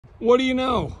What do you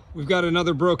know? We've got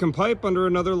another broken pipe under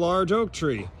another large oak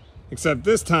tree. Except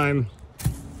this time,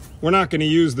 we're not gonna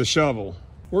use the shovel.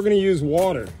 We're gonna use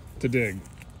water to dig.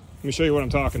 Let me show you what I'm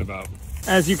talking about.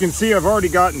 As you can see, I've already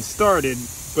gotten started,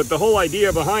 but the whole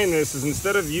idea behind this is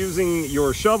instead of using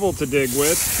your shovel to dig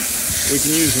with, we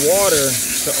can use water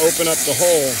to open up the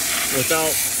hole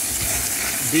without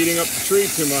beating up the tree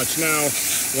too much. Now,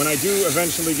 when I do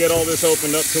eventually get all this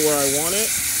opened up to where I want it,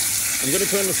 I'm gonna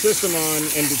turn the system on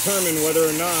and determine whether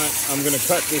or not I'm gonna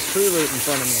cut this tree root in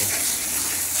front of me.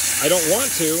 I don't want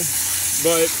to,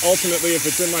 but ultimately if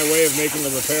it's in my way of making the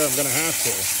repair, I'm gonna have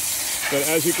to. But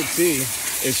as you can see,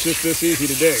 it's just this easy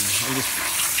to dig. I'm just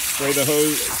spray the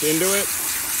hose into it,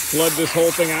 flood this whole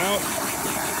thing out,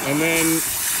 and then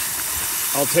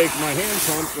I'll take my hand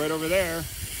pump right over there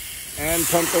and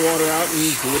pump the water out and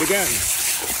do it again.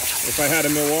 If I had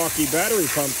a Milwaukee battery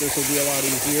pump, this would be a lot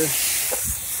easier.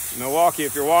 Milwaukee,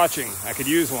 if you're watching, I could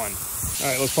use one. All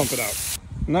right, let's pump it out.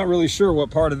 I'm not really sure what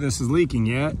part of this is leaking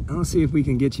yet. Let's see if we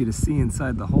can get you to see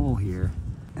inside the hole here.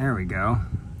 There we go.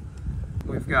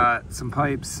 We've got some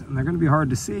pipes, and they're gonna be hard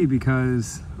to see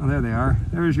because, oh, there they are.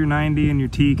 There's your 90 and your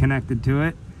T connected to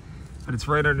it, but it's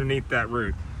right underneath that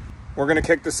root. We're gonna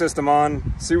kick the system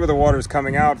on, see where the water's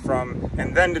coming out from,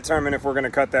 and then determine if we're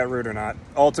gonna cut that root or not.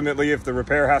 Ultimately, if the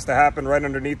repair has to happen right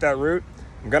underneath that root,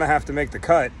 I'm gonna have to make the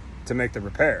cut to make the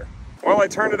repair. Well, I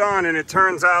turned it on and it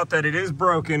turns out that it is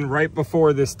broken right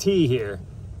before this T here.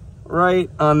 Right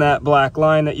on that black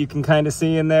line that you can kind of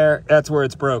see in there, that's where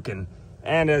it's broken.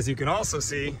 And as you can also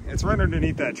see, it's right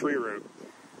underneath that tree root.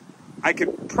 I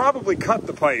could probably cut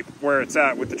the pipe where it's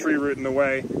at with the tree root in the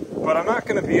way, but I'm not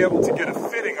gonna be able to get a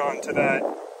fitting onto that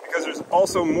because there's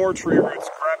also more tree roots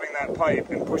grabbing that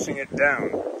pipe and pushing it down.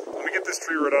 Let me get this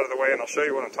tree root out of the way and I'll show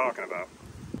you what I'm talking about.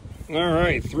 All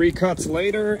right, 3 cuts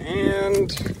later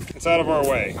and it's out of our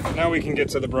way. Now we can get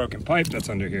to the broken pipe that's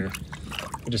under here.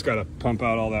 We just gotta pump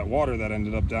out all that water that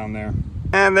ended up down there.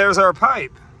 And there's our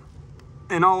pipe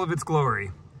in all of its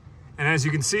glory. And as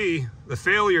you can see, the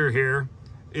failure here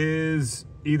is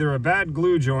either a bad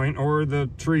glue joint or the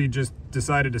tree just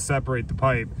decided to separate the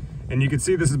pipe. And you can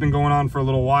see this has been going on for a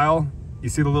little while. You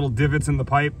see the little divots in the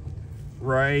pipe,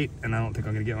 right? And I don't think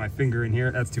I'm gonna get my finger in here,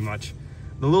 that's too much.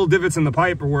 The little divots in the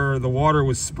pipe are where the water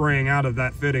was spraying out of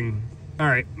that fitting. All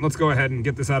right, let's go ahead and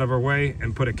get this out of our way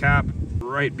and put a cap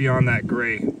right beyond that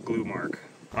gray glue mark.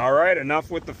 All right,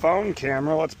 enough with the phone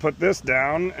camera. Let's put this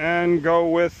down and go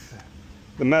with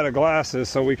the Meta glasses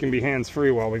so we can be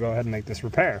hands-free while we go ahead and make this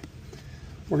repair.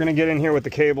 We're gonna get in here with the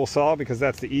cable saw because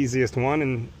that's the easiest one,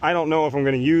 and I don't know if I'm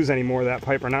gonna use any more of that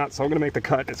pipe or not, so I'm gonna make the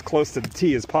cut as close to the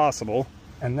T as possible.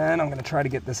 And then I'm gonna try to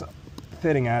get this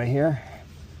fitting out of here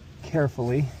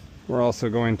carefully. We're also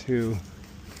going to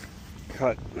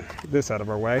cut this out of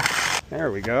our way.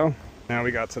 There we go. Now we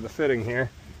got to the fitting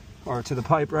here, or to the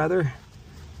pipe rather.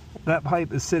 That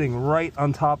pipe is sitting right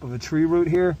on top of a tree root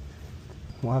here.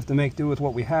 We'll have to make do with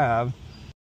what we have.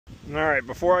 All right,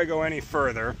 before I go any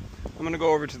further, I'm gonna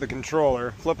go over to the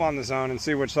controller, flip on the zone, and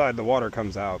see which side the water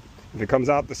comes out. If it comes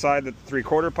out the side that the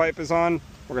 3/4 pipe is on,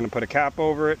 we're gonna put a cap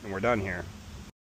over it and we're done here.